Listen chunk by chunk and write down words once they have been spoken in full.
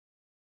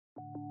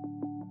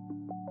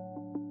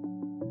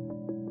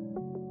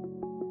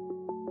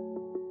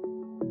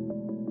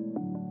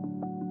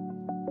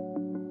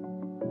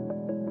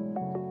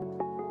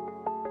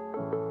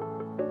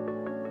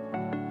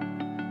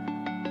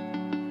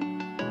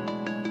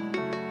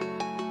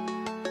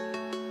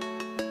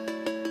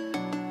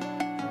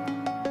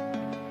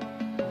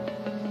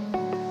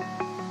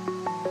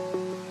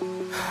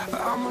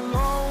I'm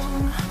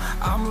alone,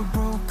 I'm a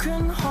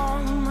broken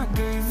home. I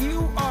gave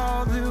you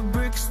all the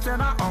bricks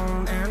that I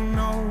own and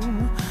know.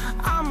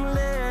 I'm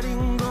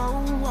letting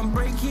go, I'm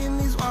breaking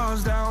these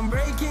walls down,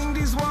 breaking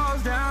these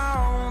walls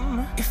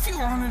down. If you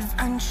want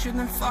adventure,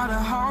 then fly to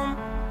home.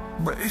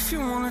 But if you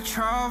wanna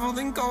travel,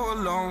 then go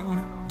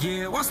alone.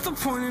 Yeah, what's the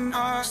point in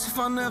us if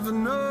I never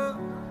know?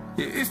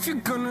 Yeah, if you're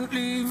gonna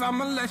leave,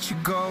 I'ma let you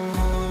go.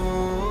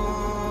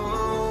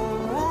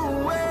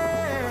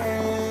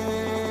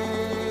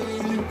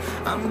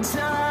 I'm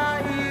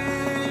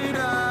tired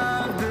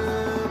of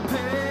the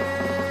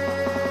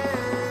pain.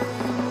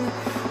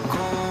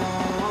 Go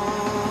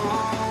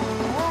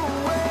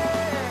away.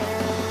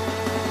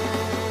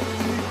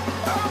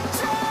 I'm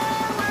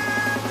done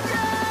with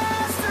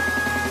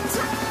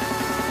yesterday.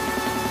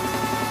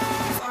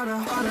 Harder,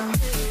 harder.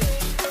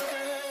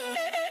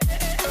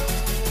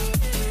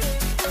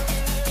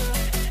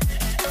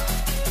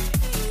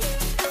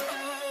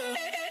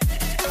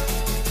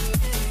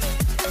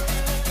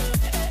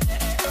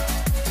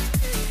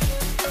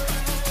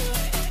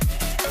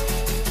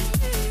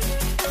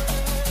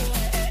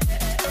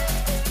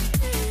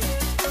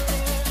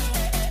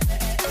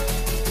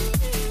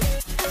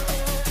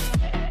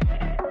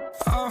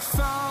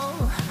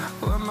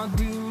 Where my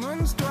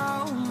demons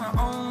dwell, my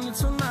own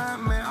little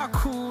nightmare, I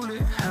call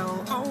it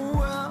hell. Oh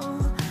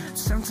well,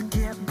 it's time to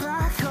get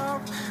back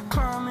up,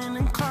 climbing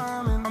and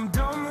climbing. I'm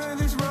done with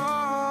this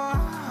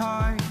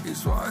ride,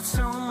 is what I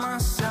tell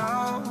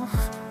myself,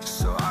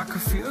 so I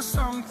could feel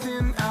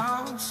something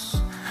else.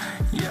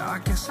 Yeah, I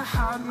guess I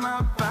had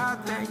my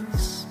bad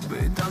days, but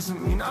it doesn't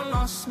mean I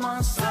lost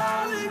my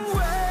style. Darling,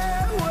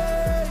 where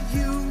were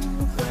you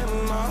when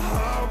my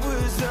heart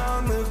was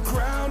on the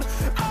ground?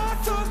 I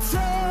thought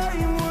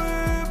time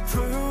would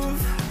prove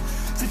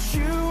that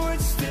you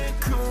would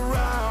stick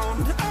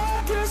around.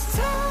 I guess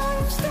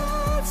time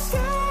stood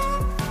still,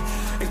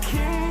 a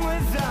king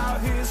without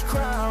his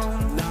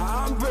crown.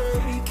 Now I'm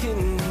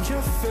breaking,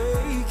 you're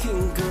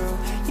faking, girl.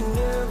 You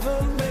never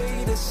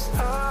made a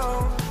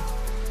sound.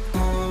 Oh,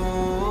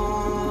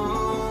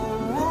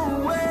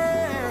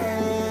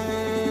 wait,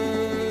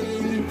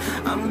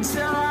 I'm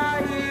tired.